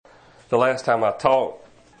The last time I talked,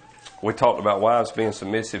 we talked about wives being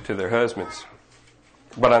submissive to their husbands.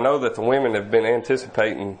 But I know that the women have been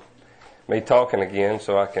anticipating me talking again,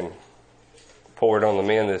 so I can pour it on the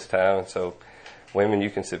men this time. And so, women, you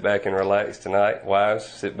can sit back and relax tonight. Wives,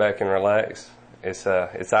 sit back and relax. It's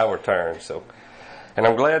our turn. And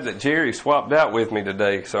I'm glad that Jerry swapped out with me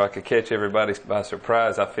today so I could catch everybody by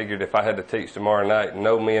surprise. I figured if I had to teach tomorrow night,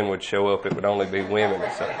 no men would show up. It would only be women.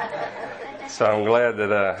 So I'm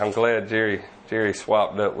glad Jerry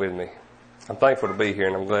swapped up with me. I'm thankful to be here,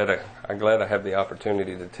 and I'm glad I have the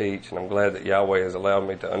opportunity to teach, and I'm glad that Yahweh has allowed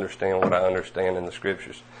me to understand what I understand in the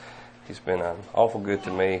Scriptures. He's been awful good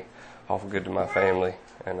to me, awful good to my family,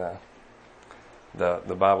 and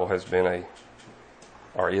the Bible has been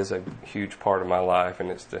is a huge part of my life,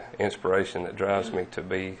 and it's the inspiration that drives me to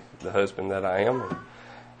be the husband that I am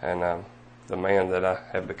and the man that I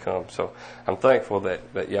have become. So I'm thankful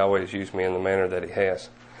that Yahweh has used me in the manner that He has.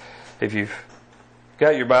 If you've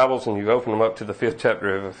got your Bibles and you've opened them up to the 5th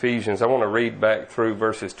chapter of Ephesians, I want to read back through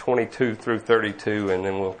verses 22 through 32, and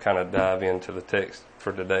then we'll kind of dive into the text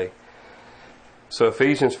for today. So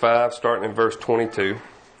Ephesians 5, starting in verse 22,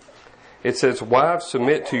 it says, "Wives,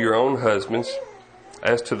 submit to your own husbands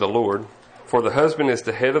as to the Lord. For the husband is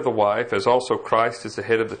the head of the wife, as also Christ is the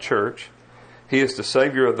head of the church. He is the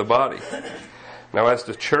Savior of the body. Now as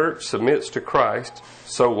the church submits to Christ,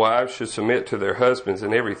 so wives should submit to their husbands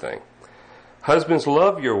in everything. Husbands,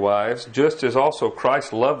 love your wives, just as also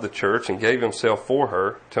Christ loved the church and gave Himself for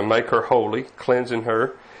her, to make her holy, cleansing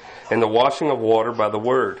her in the washing of water by the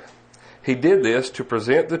word. He did this to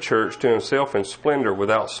present the church to Himself in splendor,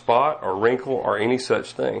 without spot or wrinkle or any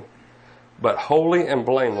such thing, but holy and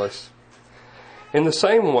blameless. In the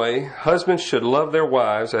same way, husbands should love their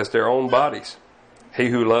wives as their own bodies. He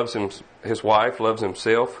who loves his wife loves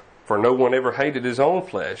himself, for no one ever hated his own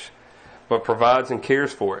flesh, but provides and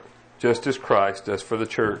cares for it, just as Christ does for the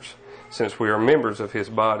church, since we are members of His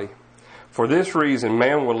body. For this reason,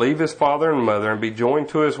 man will leave his father and mother and be joined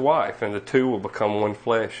to his wife, and the two will become one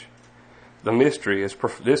flesh. This mystery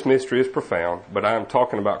is profound, but I am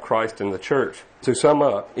talking about Christ and the church. To sum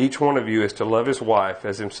up, each one of you is to love his wife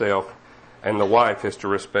as himself, and the wife is to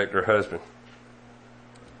respect her husband."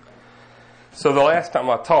 So the last time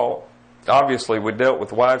I taught, obviously we dealt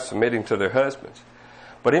with wives submitting to their husbands.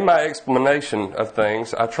 But in my explanation of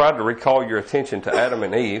things, I tried to recall your attention to Adam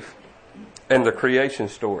and Eve and the creation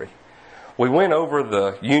story. We went over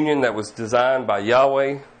the union that was designed by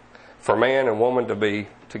Yahweh for man and woman to be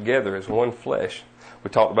together as one flesh. We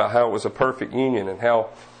talked about how it was a perfect union and how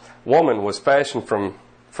woman was fashioned from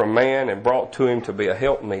man and brought to him to be a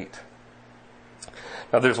helpmeet.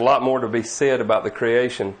 Now there's a lot more to be said about the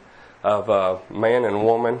creation of man and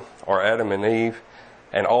woman, or Adam and Eve,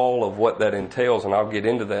 and all of what that entails, and I'll get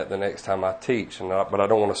into that the next time I teach, but I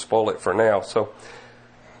don't want to spoil it for now.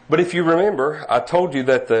 But if you remember, I told you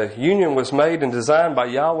that the union was made and designed by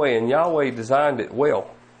Yahweh, and Yahweh designed it well.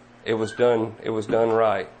 It was done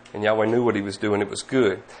right, and Yahweh knew what He was doing. It was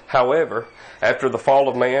good. However, after the fall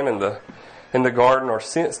of man in the garden, or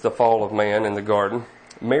since the fall of man in the garden,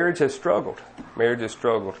 marriage has struggled.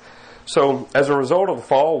 So, as a result of the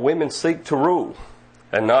fall, women seek to rule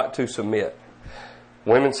and not to submit.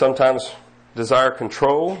 Women sometimes desire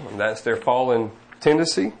control, and that's their fallen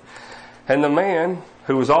tendency. And the man,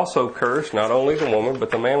 who was also cursed, not only the woman, but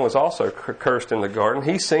the man was also cursed in the garden,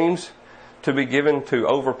 he seems to be given to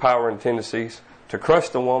overpowering tendencies, to crush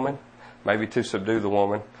the woman, maybe to subdue the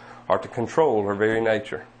woman, or to control her very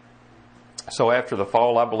nature. So after the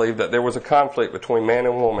fall, I believe that there was a conflict between man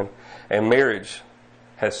and woman, and marriage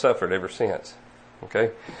has suffered ever since.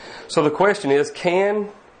 Okay? So the question is, can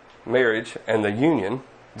marriage and the union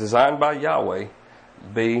designed by Yahweh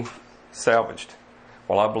be salvaged?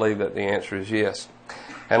 Well, I believe that the answer is yes.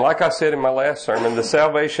 And like I said in my last sermon, the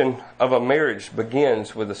salvation of a marriage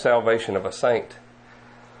begins with the salvation of a saint.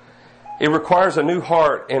 It requires a new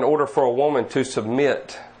heart in order for a woman to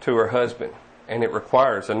submit to her husband. And it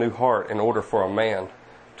requires a new heart in order for a man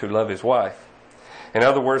to love his wife. In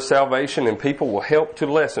other words, salvation in people will help to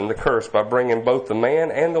lessen the curse by bringing both the man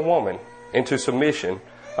and the woman into submission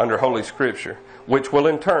under Holy Scripture, which will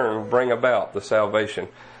in turn bring about the salvation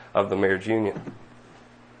of the marriage union.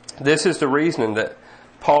 This is the reasoning that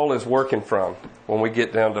Paul is working from when we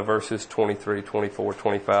get down to verses 23, 24,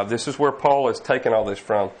 25. This is where Paul is taking all this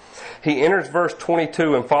from. He enters verse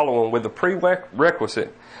 22 and following with the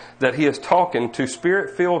prerequisite that he is talking to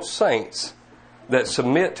Spirit-filled saints that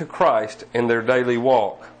submit to Christ in their daily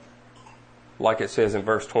walk, like it says in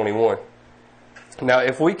verse 21. Now,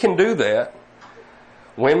 if we can do that,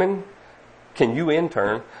 women, can you in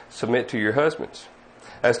turn submit to your husbands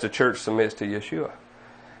as the church submits to Yeshua?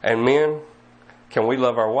 And men, can we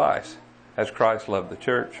love our wives as Christ loved the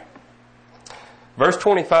church? Verse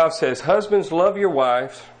 25 says, husbands, love your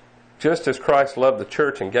wives just as Christ loved the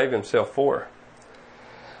church and gave himself for her.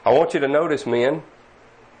 I want you to notice, men,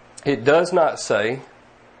 it does not say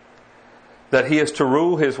that he is to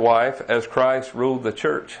rule his wife as Christ ruled the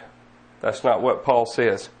church. That's not what Paul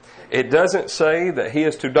says. It doesn't say that he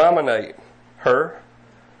is to dominate her,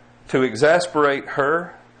 to exasperate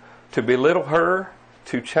her, to belittle her,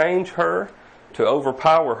 to change her, to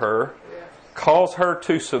overpower her, cause her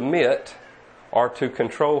to submit, or to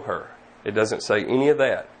control her. It doesn't say any of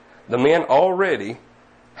that. The men already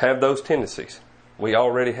have those tendencies. We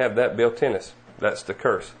already have that built in us. That's the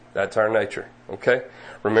curse. That's our nature. Okay?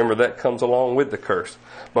 Remember, that comes along with the curse.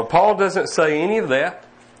 But Paul doesn't say any of that.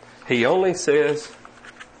 He only says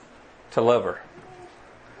to love her.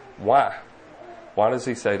 Why? Why does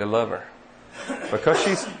he say to love her?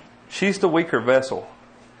 Because she's the weaker vessel.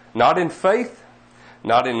 Not in faith,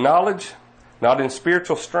 not in knowledge, not in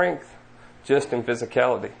spiritual strength, just in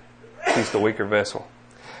physicality. She's the weaker vessel.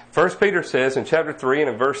 1 Peter says in chapter 3 and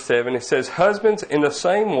in verse 7, it says, husbands, in the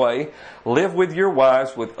same way, live with your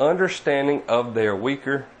wives with understanding of their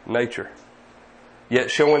weaker nature,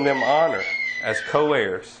 yet showing them honor as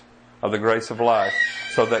co-heirs of the grace of life,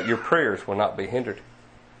 so that your prayers will not be hindered.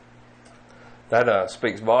 That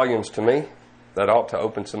speaks volumes to me. That ought to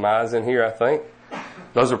open some eyes in here, I think.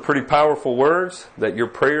 Those are pretty powerful words, that your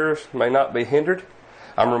prayers may not be hindered.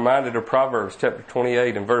 I'm reminded of Proverbs chapter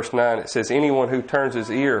 28 and verse 9. It says, anyone who turns his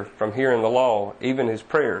ear from hearing the law, even his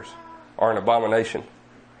prayers, are an abomination.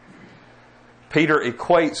 Peter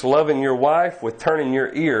equates loving your wife with turning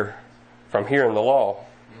your ear from hearing the law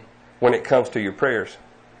when it comes to your prayers.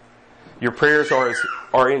 Your prayers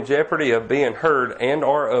are in jeopardy of being heard and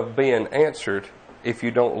or of being answered if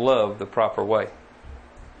you don't love the proper way.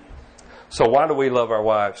 So why do we love our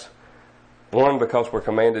wives? 1, because we're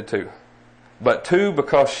commanded to. But 2,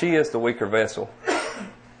 because she is the weaker vessel.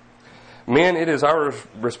 Men, it is our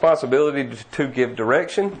responsibility to give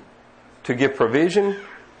direction, to give provision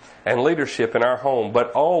and leadership in our home,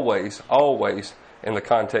 but always, always in the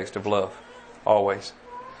context of love. Always.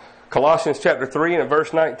 Colossians chapter 3 and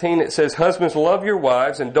verse 19, it says, husbands, love your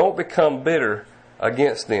wives and don't become bitter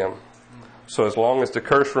against them. So as long as the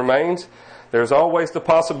curse remains, there's always the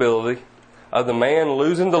possibility of the man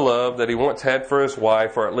losing the love that he once had for his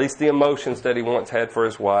wife, or at least the emotions that he once had for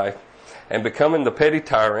his wife, and becoming the petty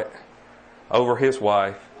tyrant over his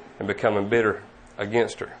wife and becoming bitter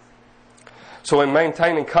against her. So in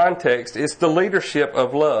maintaining context, it's the leadership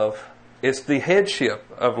of love, it's the headship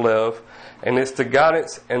of love, and it's the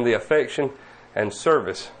guidance and the affection and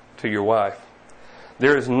service to your wife.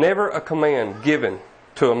 There is never a command given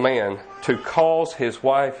to a man to cause his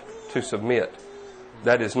wife to submit.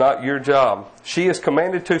 That is not your job. She is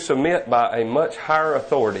commanded to submit by a much higher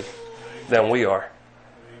authority than we are.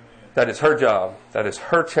 That is her job. That is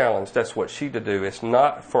her challenge. That's what she to do. It's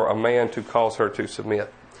not for a man to cause her to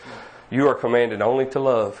submit. You are commanded only to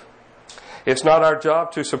love. It's not our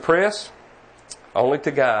job to suppress, only to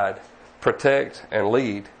guide, protect, and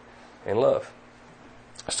lead in love.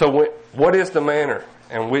 So what is the manner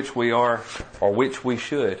in which we are, or which we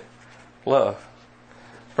should, love?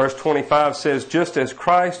 Verse 25 says, just as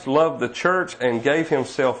Christ loved the church and gave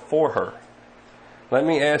himself for her. Let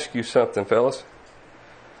me ask you something, fellas.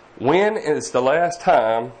 When is the last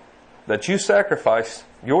time that you sacrificed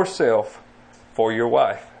yourself for your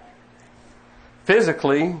wife?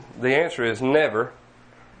 Physically, the answer is never.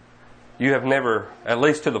 You have never, at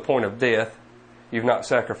least to the point of death, you've not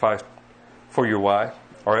sacrificed for your wife,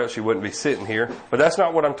 or else you wouldn't be sitting here. But that's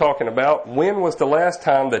not what I'm talking about. When was the last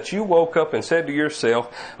time that you woke up and said to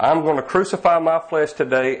yourself, I'm going to crucify my flesh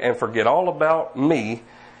today and forget all about me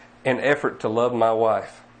in effort to love my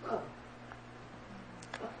wife?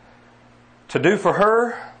 To do for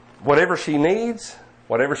her whatever she needs,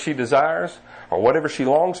 whatever she desires, or whatever she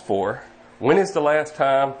longs for. When is the last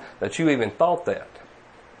time that you even thought that?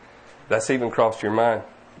 That's even crossed your mind.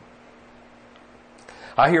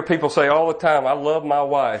 I hear people say all the time, I love my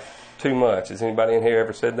wife too much. Has anybody in here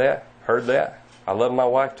ever said that? Heard that? I love my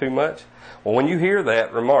wife too much? Well, when you hear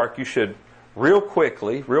that remark, you should real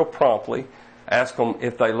quickly, real promptly, ask them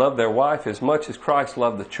if they love their wife as much as Christ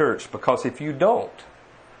loved the church. Because if you don't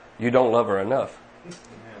love her enough.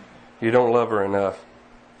 You don't love her enough.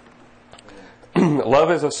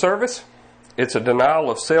 Love is a service. It's a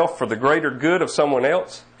denial of self for the greater good of someone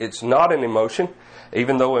else. It's not an emotion,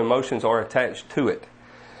 even though emotions are attached to it.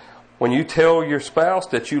 When you tell your spouse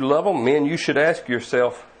that you love them, men, you should ask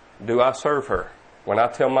yourself, do I serve her? When I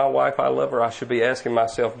tell my wife I love her, I should be asking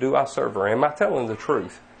myself, do I serve her? Am I telling the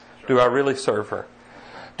truth? Do I really serve her?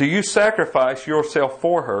 Do you sacrifice yourself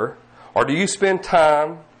for her, or do you spend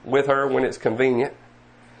time with her when it's convenient,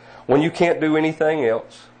 when you can't do anything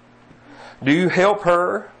else? Do you help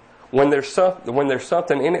her when there's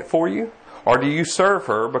something in it for you, or do you serve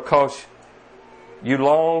her because you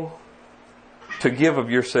long to give of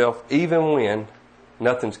yourself even when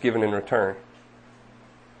nothing's given in return?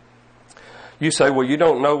 You say, well, you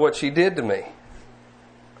don't know what she did to me.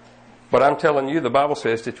 But I'm telling you, the Bible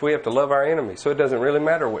says that we have to love our enemies, so it doesn't really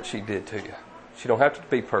matter what she did to you. She don't have to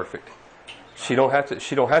be perfect. She don't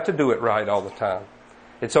have to do it right all the time.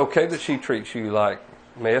 It's okay that she treats you like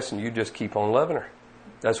mess and you just keep on loving her.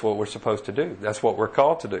 That's what we're supposed to do. That's what we're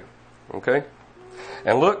called to do. Okay?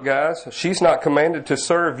 And look, guys, she's not commanded to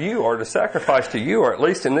serve you or to sacrifice to you, or at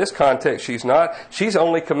least in this context she's not. She's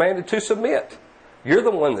only commanded to submit. You're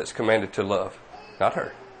the one that's commanded to love, not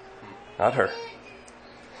her. Not her.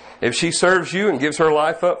 If she serves you and gives her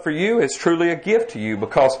life up for you, it's truly a gift to you,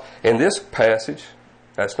 because in this passage,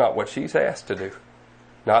 that's not what she's asked to do.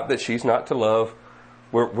 Not that she's not to love.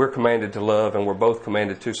 We're commanded to love, and we're both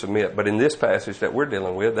commanded to submit. But in this passage that we're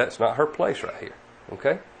dealing with, that's not her place right here.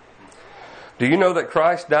 Okay? Do you know that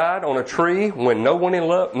Christ died on a tree when nobody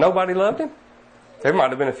loved him? There might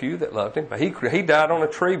have been a few that loved him, but he died on a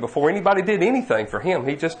tree before anybody did anything for him.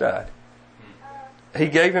 He just died. He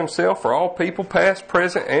gave himself for all people, past,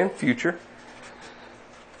 present, and future,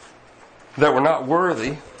 that were not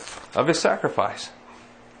worthy of his sacrifice.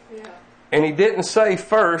 Yeah. And he didn't say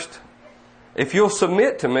first, if you'll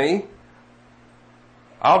submit to me,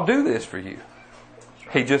 I'll do this for you.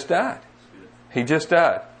 He just died. He just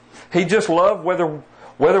died. He just loved whether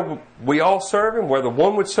we all serve him, whether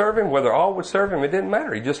one would serve him, whether all would serve him. It didn't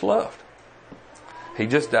matter. He just loved. He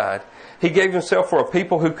just died. He gave himself for a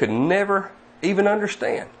people who could never even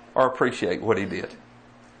understand or appreciate what he did.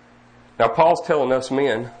 Now Paul's telling us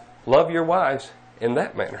men, love your wives in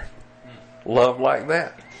that manner. Love like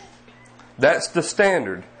that. That's the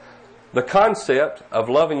standard. The concept of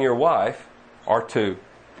loving your wife, or to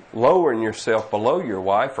lowering yourself below your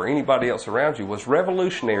wife or anybody else around you, was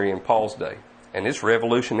revolutionary in Paul's day. And it's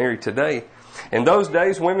revolutionary today. In those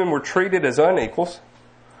days, women were treated as unequals.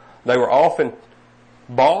 They were often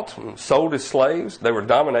bought and sold as slaves. They were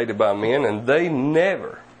dominated by men, and they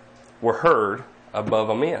never were heard above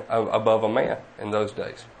a man in those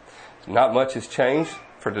days. Not much has changed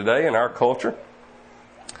for today in our culture.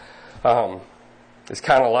 It's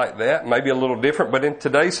kind of like that, maybe a little different, but in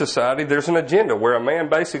today's society there's an agenda where a man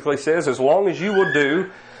basically says, as long as you will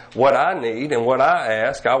do what I need and what I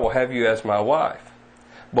ask, I will have you as my wife.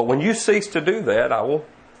 But when you cease to do that, I will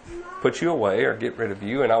put you away or get rid of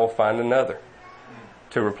you, and I will find another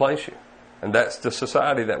to replace you. And that's the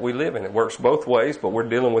society that we live in. It works both ways, but we're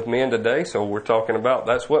dealing with men today, so we're talking about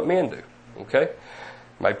that's what men do. Okay?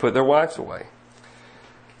 May put their wives away.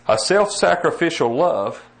 A self-sacrificial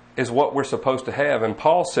love is what we're supposed to have. And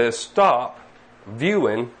Paul says, stop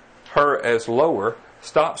viewing her as lower.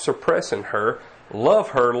 Stop suppressing her. Love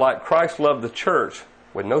her like Christ loved the church,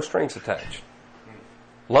 with no strings attached.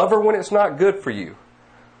 Love her when it's not good for you.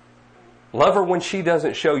 Love her when she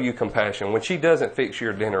doesn't show you compassion, when she doesn't fix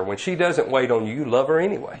your dinner, when she doesn't wait on you. Love her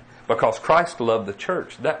anyway, because Christ loved the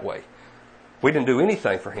church that way. We didn't do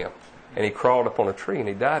anything for him, and he crawled up on a tree and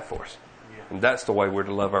he died for us. And that's the way we're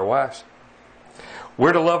to love our wives.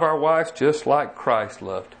 We're to love our wives just like Christ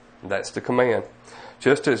loved. And that's the command.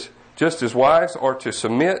 Just as wives are to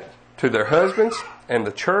submit to their husbands, and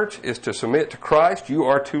the church is to submit to Christ, you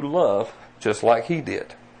are to love just like he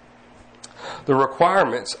did. The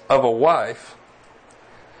requirements of a wife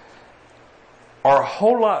are a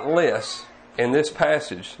whole lot less in this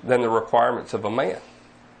passage than the requirements of a man.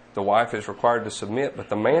 The wife is required to submit, but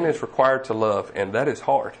the man is required to love, and that is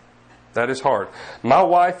hard. That is hard. My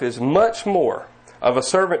wife is much more of a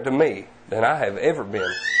servant to me than I have ever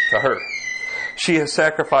been to her. She has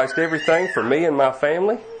sacrificed everything for me and my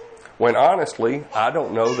family, when honestly, I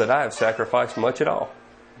don't know that I have sacrificed much at all.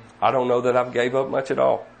 I don't know that I've gave up much at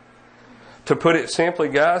all. To put it simply,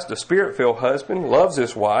 guys, the Spirit-filled husband loves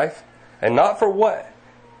his wife, and not for what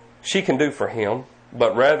she can do for him,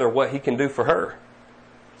 but rather what he can do for her.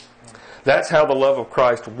 That's how the love of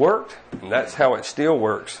Christ worked, and that's how it still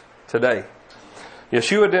works today.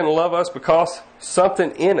 Yeshua didn't love us because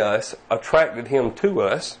something in us attracted him to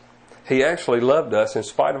us. He actually loved us in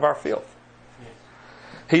spite of our filth.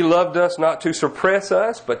 He loved us not to suppress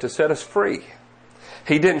us, but to set us free.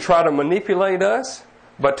 He didn't try to manipulate us,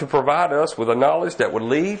 but to provide us with a knowledge that would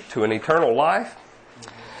lead to an eternal life.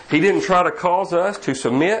 He didn't try to cause us to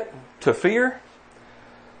submit to fear,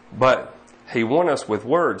 but he won us with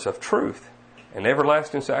words of truth and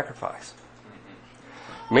everlasting sacrifice.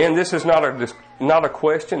 Men, this is not not a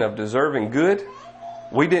question of deserving good.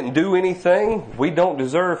 We didn't do anything. We don't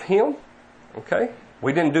deserve Him. Okay?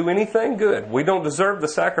 We didn't do anything good. We don't deserve the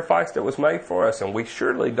sacrifice that was made for us, and we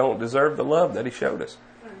surely don't deserve the love that He showed us.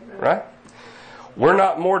 Right? We're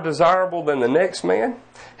not more desirable than the next man.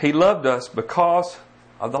 He loved us because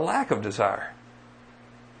of the lack of desire.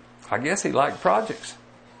 I guess He liked projects,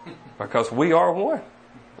 because we are one.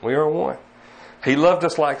 We are one. He loved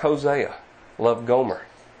us like Hosea loved Gomer.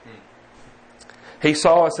 He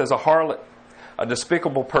saw us as a harlot, a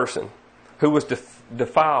despicable person who was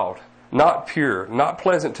defiled, not pure, not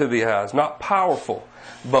pleasant to the eyes, not powerful,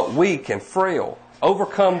 but weak and frail,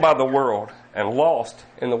 overcome by the world and lost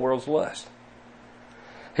in the world's lust.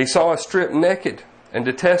 He saw us stripped naked and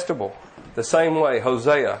detestable, the same way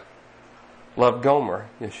Hosea loved Gomer.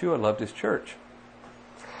 Yeshua loved His church.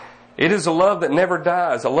 It is a love that never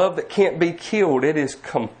dies, a love that can't be killed. It is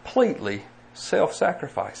completely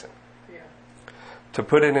self-sacrificing. To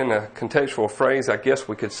put it in a contextual phrase, I guess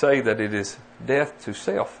we could say that it is death to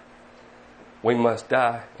self. We must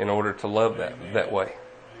die in order to love that way.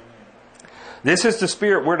 This is the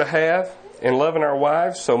spirit we're to have in loving our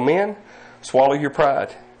wives. So men, swallow your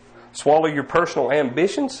pride. Swallow your personal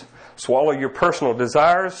ambitions. Swallow your personal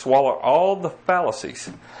desires. Swallow all the fallacies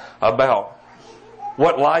about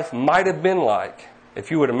what life might have been like if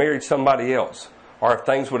you would have married somebody else, or if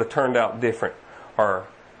things would have turned out different, or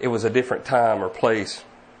it was a different time or place.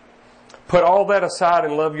 Put all that aside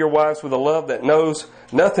and love your wives with a love that knows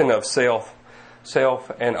nothing of self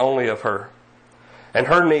and only of her, and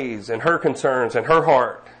her needs and her concerns and her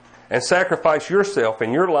heart, and sacrifice yourself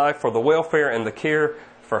and your life for the welfare and the care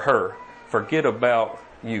for her. Forget about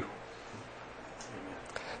you.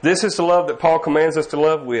 This is the love that Paul commands us to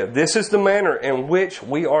love with. This is the manner in which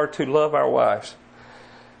we are to love our wives.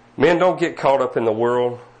 Men, don't get caught up in the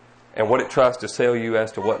world and what it tries to sell you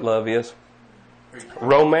as to what love is.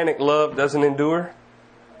 Romantic love doesn't endure.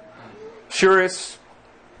 Sure, it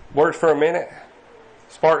works for a minute.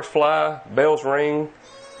 Sparks fly, bells ring,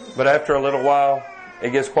 but after a little while, it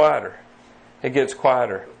gets quieter. It gets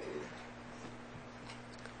quieter.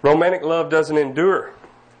 Romantic love doesn't endure.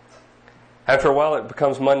 After a while, it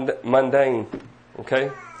becomes mundane.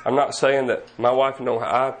 Okay? I'm not saying that my wife and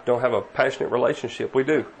I don't have a passionate relationship. We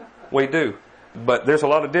do. We do. But there's a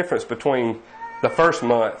lot of difference between the first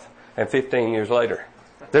month and 15 years later.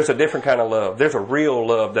 There's a different kind of love. There's a real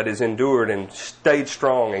love that is endured and stayed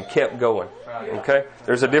strong and kept going. Okay?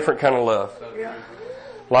 There's a different kind of love.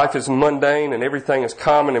 Life is mundane and everything is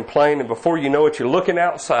common and plain, and before you know it, you're looking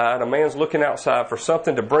outside. A man's looking outside for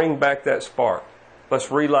something to bring back that spark. Let's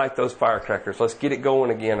relight those firecrackers. Let's get it going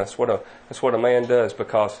again. That's what a man does,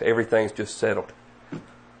 because everything's just settled.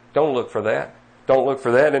 Don't look for that. Don't look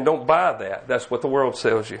for that, and don't buy that. That's what the world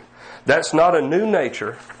sells you. That's not a new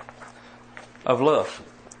nature of love.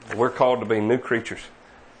 We're called to be new creatures,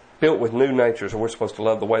 built with new natures, and we're supposed to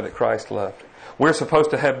love the way that Christ loved. We're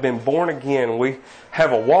supposed to have been born again. We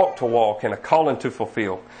have a walk to walk and a calling to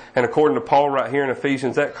fulfill. And according to Paul right here in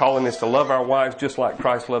Ephesians, that calling is to love our wives just like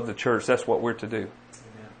Christ loved the church. That's what we're to do.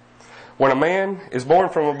 When a man is born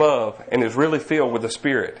from above and is really filled with the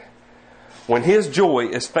Spirit, when his joy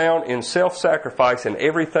is found in self-sacrifice and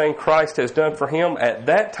everything Christ has done for him, at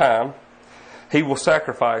that time, he will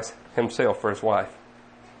sacrifice himself for his wife.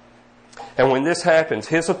 And when this happens,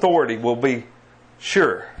 his authority will be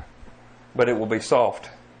sure, but it will be soft.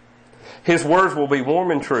 His words will be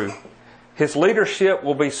warm and true. His leadership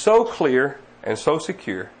will be so clear and so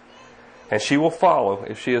secure. And she will follow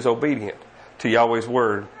if she is obedient to Yahweh's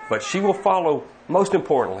word. But she will follow, most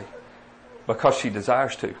importantly, because she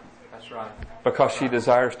desires to. That's right. Because she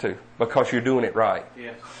desires to. Because you're doing it right.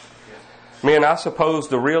 Yes. Men, I suppose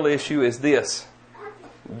the real issue is this: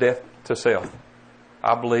 death to self.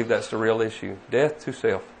 I believe that's the real issue. Death to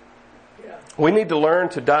self. We need to learn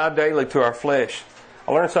to die daily to our flesh.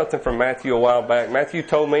 I learned something from Matthew a while back. Matthew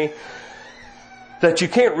told me that you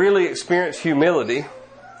can't really experience humility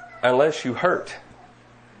unless you hurt.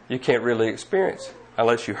 You can't really experience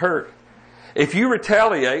unless you hurt. If you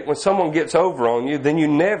retaliate when someone gets over on you, then you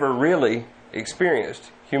never really experienced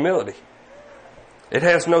humility. It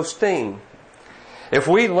has no sting. If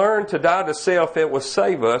we learn to die to self, it will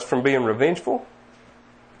save us from being revengeful,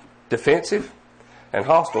 defensive, and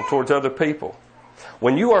hostile towards other people.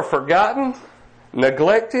 When you are forgotten,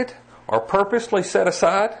 neglected, or purposely set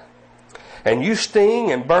aside, and you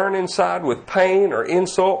sting and burn inside with pain or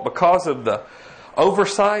insult because of the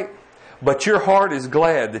oversight, but your heart is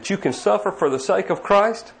glad that you can suffer for the sake of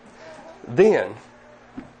Christ, then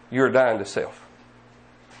you're dying to self.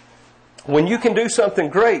 When you can do something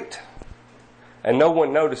great and no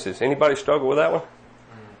one notices. Anybody struggle with that one?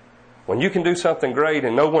 when you can do something great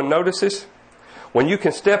and no one notices, when you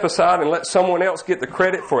can step aside and let someone else get the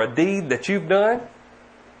credit for a deed that you've done,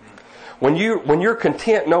 when you're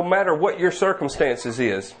content no matter what your circumstances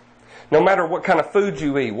is, no matter what kind of food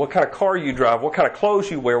you eat, what kind of car you drive, what kind of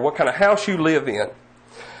clothes you wear, what kind of house you live in,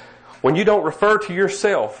 when you don't refer to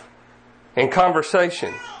yourself in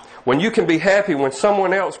conversation, when you can be happy when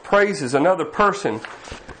someone else praises another person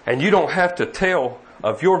and you don't have to tell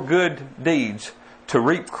of your good deeds to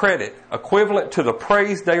reap credit equivalent to the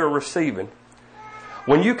praise they are receiving,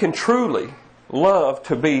 when you can truly love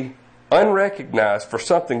to be unrecognized for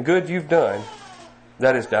something good you've done,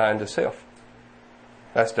 that is dying to self.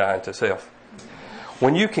 That's dying to self.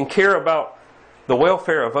 When you can care about the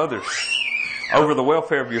welfare of others over the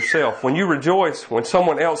welfare of yourself, when you rejoice when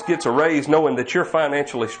someone else gets a raise knowing that you're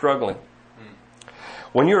financially struggling,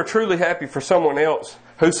 when you are truly happy for someone else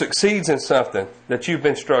who succeeds in something that you've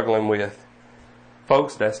been struggling with,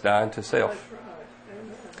 folks, that's dying to self.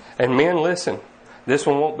 And men, listen, this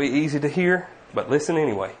one won't be easy to hear, but listen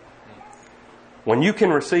anyway. When you can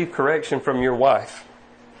receive correction from your wife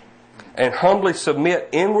and humbly submit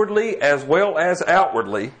inwardly as well as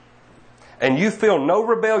outwardly, and you feel no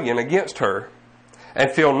rebellion against her and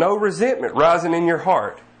feel no resentment rising in your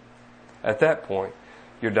heart, at that point,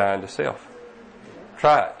 you're dying to self.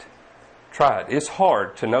 Try it. Try it. It's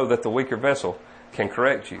hard to know that the weaker vessel can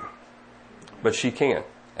correct you. But she can.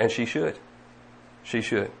 And she should. She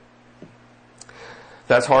should.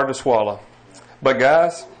 That's hard to swallow. But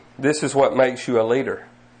guys, this is what makes you a leader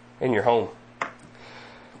in your home.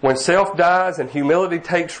 When self dies and humility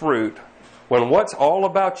takes root, when what's all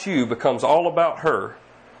about you becomes all about her,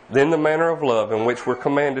 then the manner of love in which we're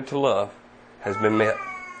commanded to love has been met.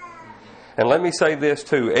 And let me say this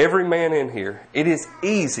too. Every man in here, it is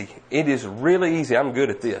easy. It is really easy. I'm good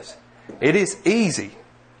at this. It is easy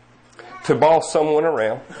to boss someone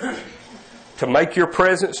around, to make your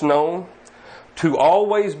presence known, to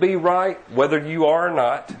always be right whether you are or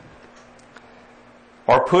not,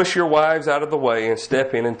 or push your wives out of the way and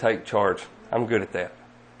step in and take charge. I'm good at that.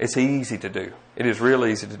 It's easy to do. It is real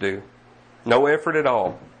easy to do. No effort at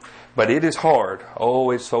all. But it is hard.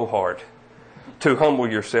 Oh, it's so hard to humble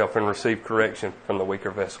yourself and receive correction from the weaker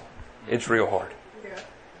vessel. It's real hard.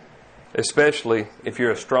 Especially if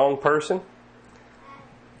you're a strong person,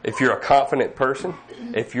 if you're a confident person,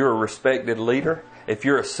 if you're a respected leader, if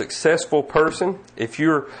you're a successful person, if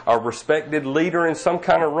you're a respected leader in some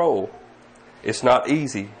kind of role. It's not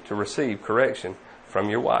easy to receive correction from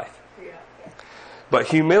your wife. But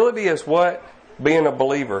humility is what being a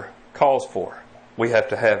believer calls for. We have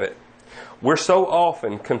to have it. We're so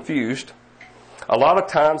often confused. A lot of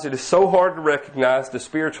times it is so hard to recognize the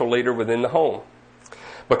spiritual leader within the home.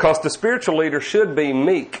 Because the spiritual leader should be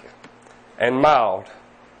meek and mild,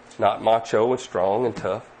 not macho and strong and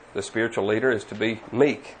tough. The spiritual leader is to be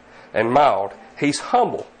meek and mild. He's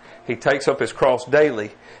humble. He takes up his cross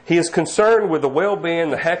daily. He is concerned with the well-being,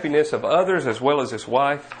 the happiness of others as well as his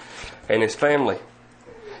wife and his family.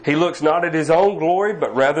 He looks not at his own glory,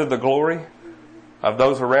 but rather the glory of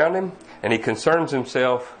those around him. And he concerns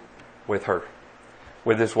himself with her,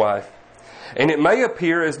 with his wife. And it may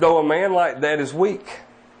appear as though a man like that is weak,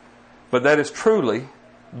 but that is truly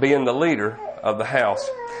being the leader of the house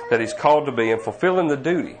that he's called to be and fulfilling the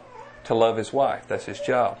duty to love his wife. That's his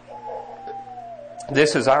job.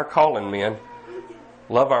 This is our calling, men.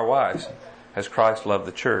 Love our wives as Christ loved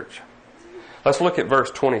the church. Let's look at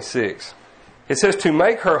verse 26. It says, to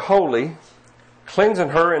make her holy, cleansing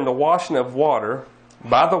her in the washing of water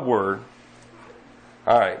by the word.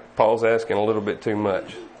 All right, Paul's asking a little bit too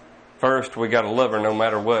much. First, we got to love her no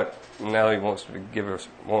matter what. Now he wants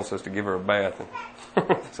us to give her a bath,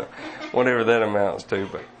 so whatever that amounts to.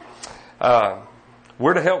 But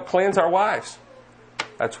we're to help cleanse our wives.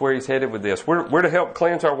 That's where he's headed with this. We're to help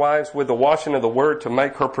cleanse our wives with the washing of the word to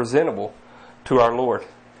make her presentable to our Lord.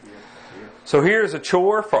 So here's a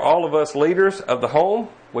chore for all of us leaders of the home.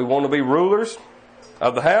 We want to be rulers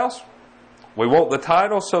of the house. We want the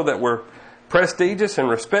title so that we're prestigious and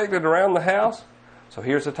respected around the house. So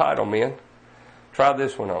here's the title, men. Try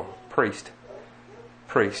this one on. Priest.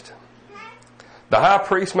 Priest. The high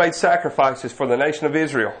priest made sacrifices for the nation of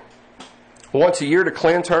Israel once a year to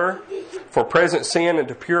cleanse her for present sin and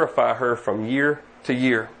to purify her from year to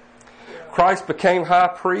year. Christ became high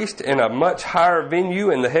priest in a much higher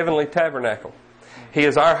venue in the heavenly tabernacle. He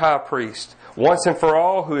is our high priest, once and for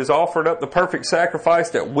all, who has offered up the perfect sacrifice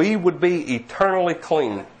that we would be eternally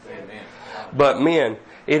clean. Amen. But men,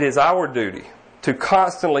 it is our duty to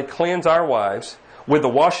constantly cleanse our wives with the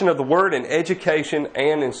washing of the word in education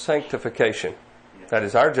and in sanctification. That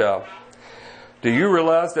is our job. Do you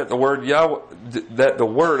realize that the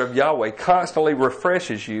word of Yahweh constantly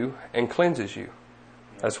refreshes you and cleanses you?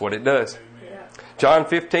 That's what it does. John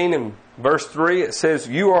 15 and verse 3, it says,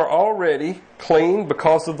 "You are already clean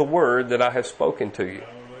because of the word that I have spoken to you."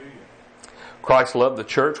 Christ loved the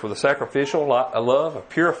church with a sacrificial love, a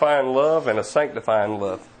purifying love, and a sanctifying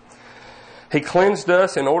love. He cleansed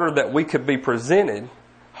us in order that we could be presented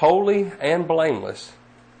holy and blameless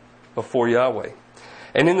before Yahweh.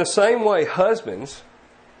 And in the same way, husbands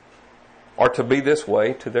are to be this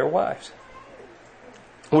way to their wives.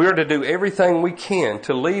 We are to do everything we can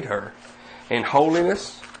to lead her in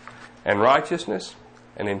holiness and righteousness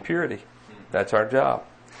and in purity. That's our job.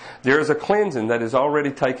 There is a cleansing that has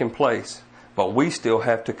already taken place, but we still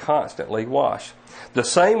have to constantly wash. The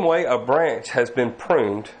same way a branch has been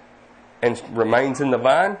pruned and remains in the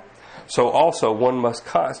vine, so also one must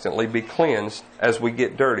constantly be cleansed as we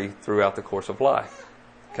get dirty throughout the course of life.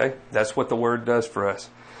 Okay? That's what the Word does for us.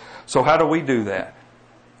 So how do we do that?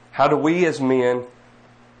 How do we as men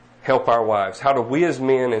help our wives? How do we as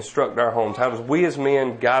men instruct our homes? How do we as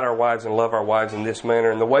men guide our wives and love our wives in this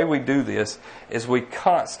manner? And the way we do this is we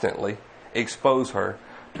constantly expose her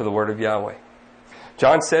to the Word of Yahweh.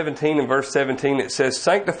 John 17 and verse 17, it says,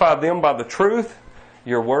 "Sanctify them by the truth.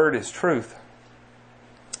 Your word is truth."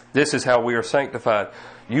 This is how we are sanctified.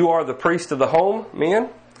 You are the priest of the home, men.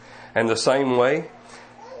 And the same way,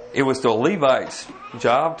 it was the Levites'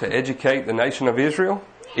 job to educate the nation of Israel.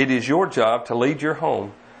 It is your job to lead your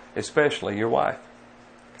home, especially your wife.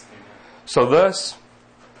 So thus,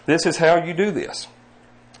 this is how you do this.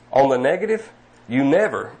 On the negative, you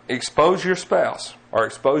never expose your spouse or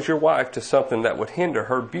expose your wife to something that would hinder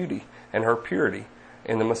her beauty and her purity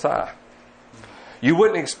in the Messiah. You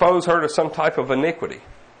wouldn't expose her to some type of iniquity.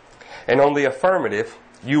 And on the affirmative,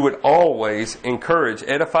 you would always encourage,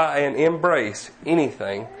 edify, and embrace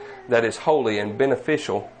anything that is holy and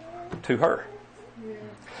beneficial to her.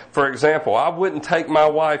 For example, I wouldn't take my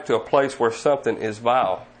wife to a place where something is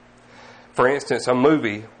vile. For instance, a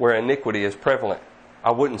movie where iniquity is prevalent.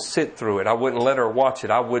 I wouldn't sit through it. I wouldn't let her watch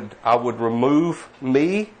it. I would remove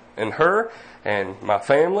me and her and my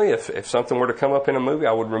family. If something were to come up in a movie,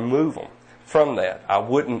 I would remove them from that. I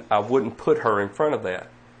wouldn't put her in front of that.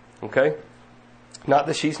 Okay? Not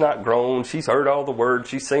that she's not grown. She's heard all the words.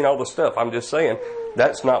 She's seen all the stuff. I'm just saying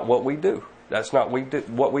that's not what we do. That's not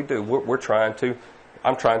what we do.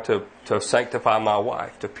 I'm trying to sanctify my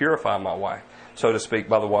wife, to purify my wife, so to speak,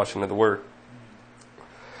 by the washing of the Word.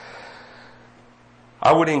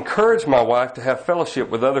 I would encourage my wife to have fellowship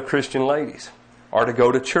with other Christian ladies, or to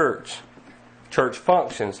go to church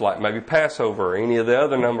functions like maybe Passover or any of the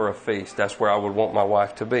other number of feasts. That's where I would want my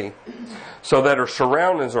wife to be, so that her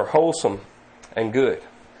surroundings are wholesome and good.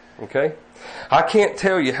 Okay? I can't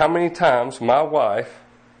tell you how many times my wife,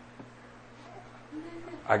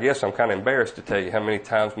 I guess I'm kind of embarrassed to tell you how many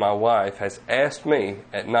times my wife has asked me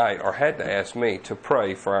at night, or had to ask me, to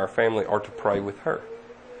pray for our family or to pray with her.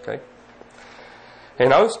 Okay?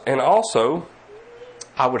 And also,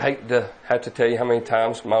 I would hate to have to tell you how many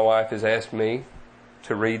times my wife has asked me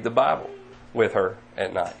to read the Bible with her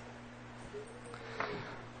at night.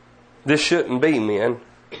 This shouldn't be, men.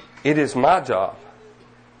 It is my job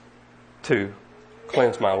to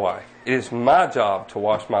cleanse my wife. It is my job to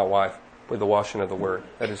wash my wife with the washing of the Word.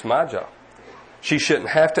 That is my job. She shouldn't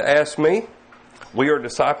have to ask me. We are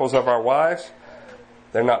disciples of our wives.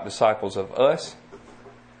 They're not disciples of us.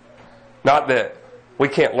 Not that we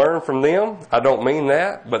can't learn from them. I don't mean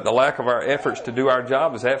that. But the lack of our efforts to do our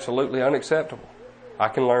job is absolutely unacceptable. I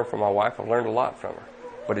can learn from my wife. I've learned a lot from her.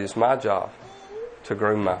 But it is my job to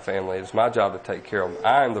groom my family. It is my job to take care of them.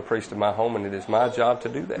 I am the priest of my home, and it is my job to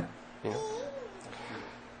do that. You know?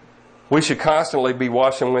 We should constantly be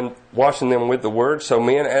washing them with the Word. So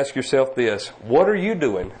men, ask yourself this. What are you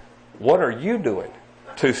doing? What are you doing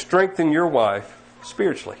to strengthen your wife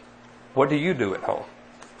spiritually? What do you do at home?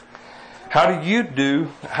 How do you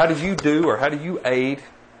aid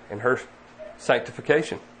in her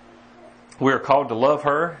sanctification? We are called to love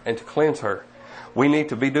her and to cleanse her. We need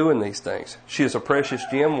to be doing these things. She is a precious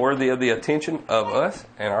gem worthy of the attention of us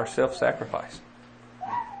and our self-sacrifice.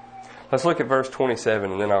 Let's look at verse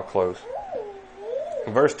 27 and then I'll close.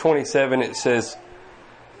 In verse 27 it says,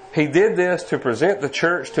 "He did this to present the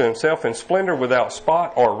church to himself in splendor, without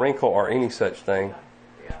spot or wrinkle or any such thing,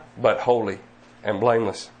 but holy and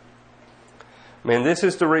blameless." Man, this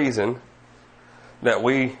is the reason that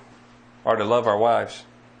we are to love our wives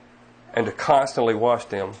and to constantly wash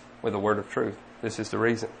them with the Word of truth. This is the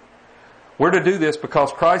reason. We're to do this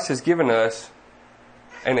because Christ has given us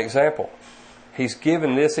an example. He's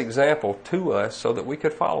given this example to us so that we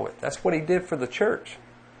could follow it. That's what He did for the church.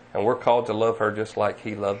 And we're called to love her just like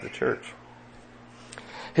He loved the church.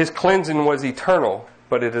 His cleansing was eternal,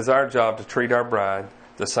 but it is our job to treat our bride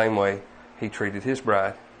the same way He treated His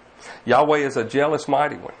bride. Yahweh is a jealous,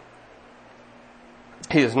 mighty one.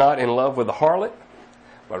 He is not in love with the harlot,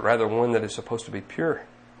 but rather one that is supposed to be pure,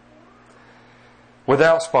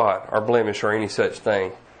 without spot or blemish or any such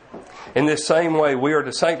thing. In this same way, we are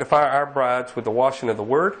to sanctify our brides with the washing of the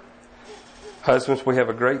Word. Husbands, we have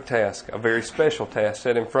a great task, a very special task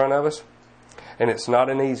set in front of us, and it's not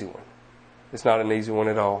an easy one. It's not an easy one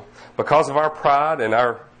at all. Because of our pride and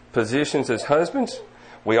our positions as husbands,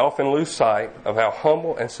 we often lose sight of how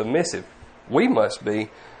humble and submissive we must be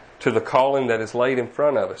to the calling that is laid in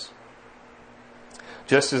front of us.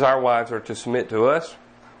 Just as our wives are to submit to us,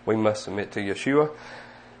 we must submit to Yeshua.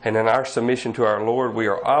 And in our submission to our Lord, we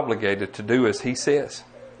are obligated to do as He says.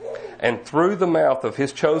 And through the mouth of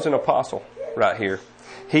His chosen apostle, right here,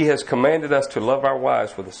 He has commanded us to love our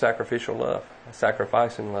wives with a sacrificial love, a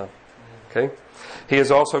sacrificing love. Okay? He has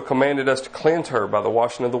also commanded us to cleanse her by the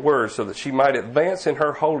washing of the Word, so that she might advance in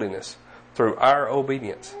her holiness through our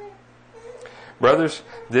obedience. Brothers,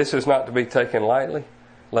 this is not to be taken lightly.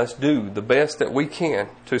 Let's do the best that we can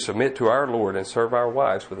to submit to our Lord and serve our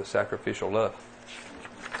wives with a sacrificial love.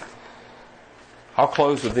 I'll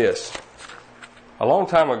close with this. A long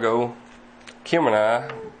time ago, Kim and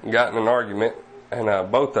I got in an argument,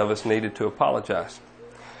 and both of us needed to apologize.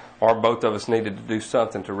 Or both of us needed to do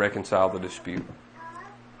something to reconcile the dispute.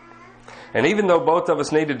 And even though both of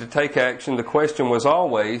us needed to take action, the question was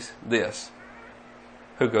always this: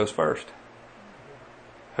 who goes first?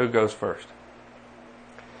 Who goes first?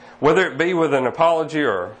 Whether it be with an apology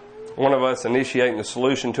or one of us initiating a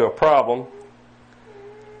solution to a problem,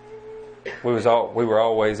 we were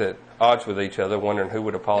always at odds with each other, wondering who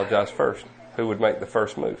would apologize first, who would make the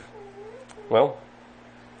first move. Well,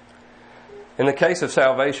 in the case of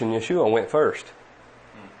salvation, Yeshua went first.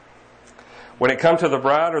 When it comes to the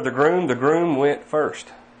bride or the groom went first.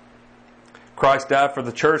 Christ died for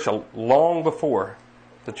the church long before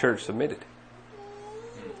the church submitted.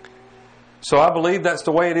 So I believe that's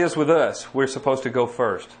the way it is with us. We're supposed to go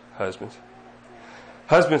first, husbands.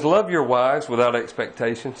 Husbands, love your wives without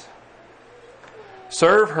expectations.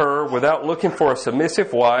 Serve her without looking for a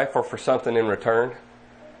submissive wife or for something in return.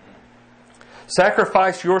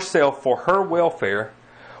 Sacrifice yourself for her welfare,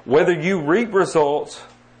 whether you reap results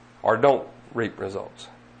or don't reap results.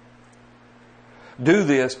 Do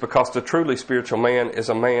this because the truly spiritual man is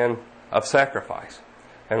a man of sacrifice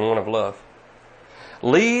and one of love.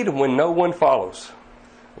 Lead when no one follows.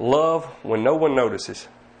 Love when no one notices.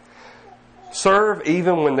 Serve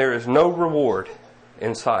even when there is no reward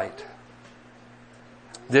in sight.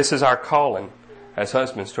 This is our calling as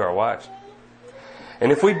husbands to our wives.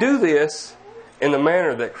 And if we do this in the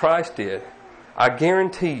manner that Christ did, I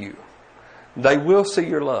guarantee you, they will see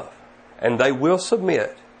your love and they will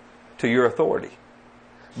submit to your authority,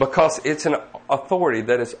 because it's an authority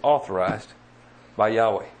that is authorized by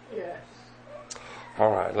Yahweh. Yes.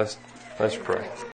 All right, let's pray.